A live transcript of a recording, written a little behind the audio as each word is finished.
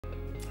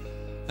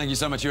Thank you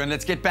so much, Ewan.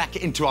 Let's get back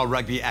into our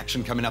rugby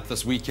action coming up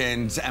this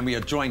weekend. And we are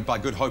joined by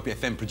Good Hope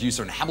FM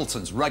producer and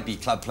Hamiltons Rugby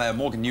Club player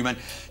Morgan Newman.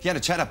 He had a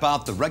chat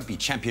about the Rugby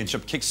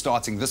Championship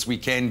kick-starting this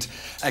weekend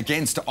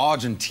against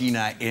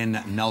Argentina in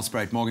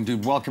Nelspruit. Morgan,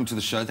 dude, welcome to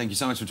the show. Thank you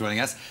so much for joining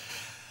us.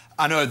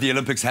 I know the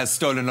Olympics has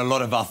stolen a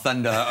lot of our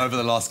thunder over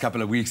the last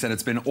couple of weeks, and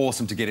it's been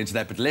awesome to get into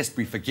that. But lest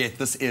we forget,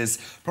 this is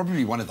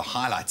probably one of the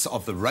highlights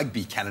of the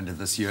rugby calendar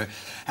this year,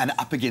 and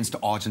up against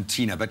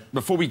Argentina. But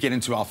before we get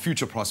into our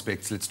future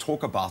prospects, let's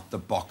talk about the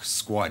box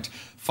squad.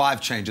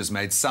 5 changes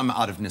made, some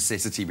out of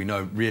necessity. We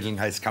know Riedling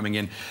is coming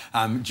in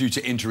due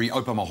to injury.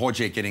 Opa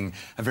Mahorje getting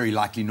a very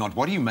likely nod.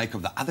 What do you make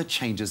of the other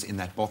changes in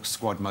that box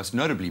squad, most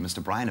notably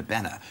Mr. Brian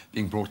Abana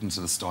being brought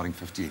into the starting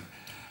 15?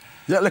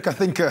 Yeah, look, I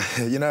think,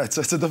 you know, it's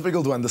a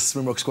difficult one, the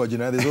Springbok squad, you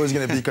know. There's always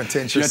going to be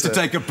contentious. You had to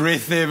take a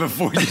breath there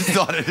before you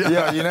started.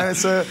 Yeah, you know,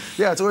 it's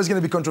always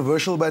going to be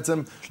controversial. But,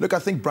 look, I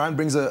think Brian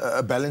brings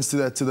a balance to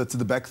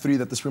the back three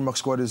that the Springbok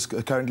squad is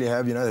currently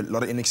have, you know, a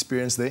lot of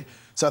inexperience there.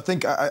 So I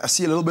think I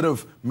see a little bit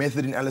of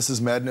method in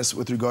Alice's madness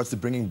with regards to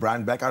bringing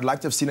Brian back. I'd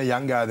like to have seen a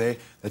young guy there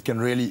that can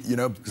really, you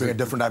know, bring a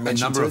different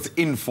dimension to it. A number of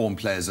informed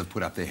players have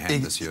put up their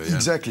hand this year. Yeah?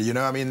 Exactly. You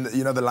know, I mean,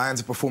 you know, the Lions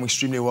are performing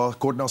extremely well.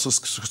 Courtney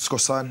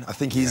Skosan, I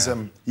think he's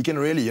he can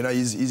really, you know,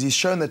 he's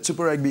shown that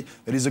Super Rugby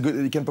that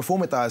he can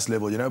perform at the highest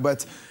level. You know,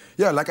 but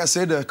yeah, like I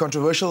said, a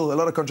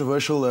lot of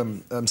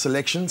controversial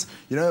selections.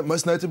 You know,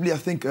 most notably, I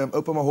think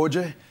Opa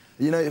Mahorje.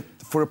 You know,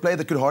 for a player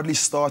that could hardly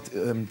start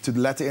to the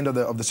latter end of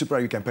the Super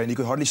Rugby campaign, he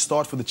could hardly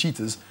start for the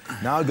Cheetahs.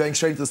 Now going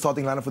straight into the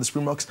starting lineup for the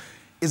Springboks.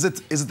 Is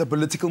it a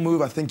political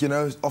move? I think, you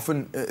know,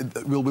 often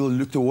we'll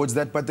look towards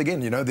that. But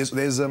again, you know, there's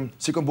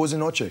Sikombozi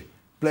Noche.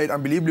 Played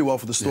unbelievably well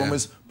for the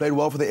Stormers, played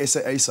well for the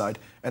SAA side,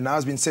 and now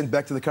has been sent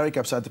back to the Currie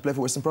Cup side to play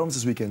for Western Province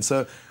this weekend.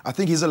 So I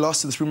think he's a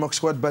loss to the Springbok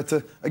squad. But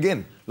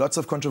again, lots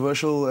of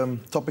controversial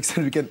topics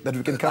that we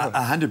can cover.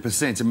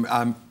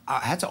 100%. I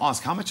had to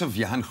ask, how much of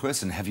Johan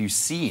Goosen have you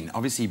seen?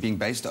 Obviously, being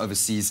based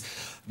overseas,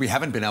 we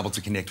haven't been able to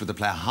connect with the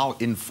player. How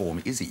in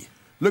form is he?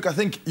 Look, I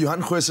think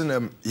Johan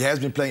Goosen, he has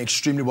been playing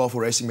extremely well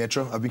for Racing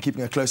Metro. I've been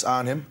keeping a close eye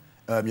on him,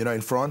 you know, in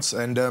France,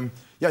 and.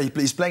 Yeah,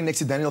 he's playing next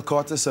to Daniel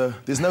Carter, so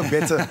there's no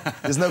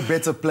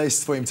better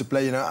place for him to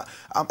play. You know,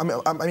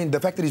 I mean, the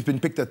fact that he's been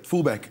picked at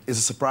fullback is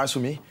a surprise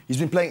for me. He's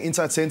been playing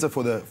inside centre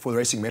for the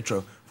Racing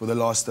Metro for the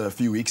last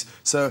few weeks,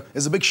 so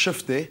there's a big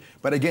shift there.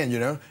 But again, you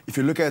know, if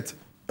you look at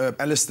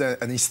Alistair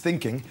and his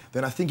thinking,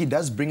 then I think he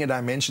does bring a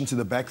dimension to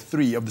the back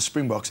three of the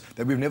Springboks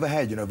that we've never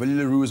had. You know, Willie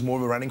Leroux is more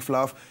of a running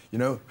fluff. You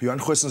know, Johan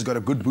Goosen's got a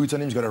good boot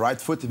on him. He's got a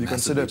right foot. If you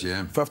consider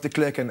Faf de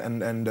Klerk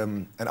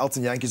and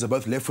Alton Yankees are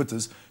both left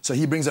footers, so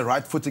he brings a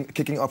right footing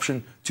kicking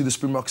option to the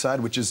Springbok side,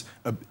 which is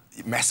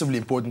massively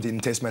important in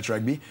Test match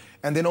rugby.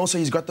 And then also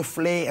he's got the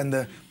flair and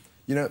the,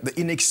 you know, the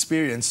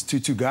inexperience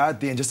to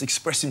guard there and just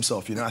express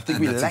himself. You know, I think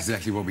that's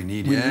exactly what we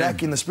need. We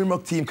lack in the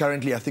Springbok team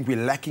currently. I think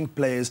we're lacking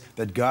players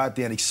that guard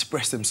there and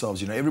express themselves.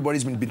 You know,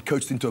 everybody's been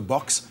coached into a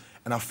box,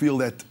 and I feel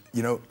that,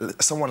 you know,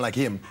 someone like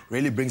him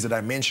really brings a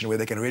dimension where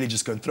they can really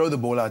just go and throw the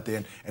ball out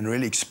there and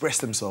really express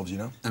themselves, you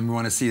know. And we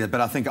want to see that,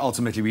 but I think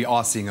ultimately we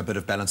are seeing a bit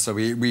of balance, so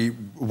we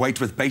wait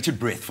with bated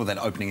breath for that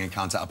opening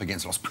encounter up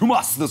against Los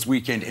Pumas this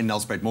weekend in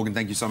Nelspruit. Morgan,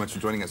 thank you so much for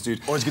joining us,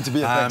 dude. Always good to be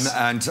here, thanks.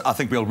 And I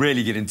think we'll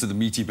really get into the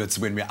meaty bits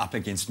when we're up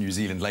against New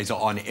Zealand later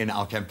on in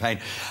our campaign.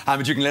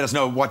 But you can let us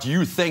know what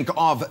you think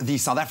of the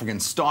South African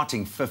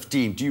starting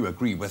 15. Do you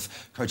agree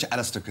with Coach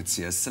Alistair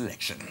Coetzee's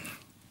selection?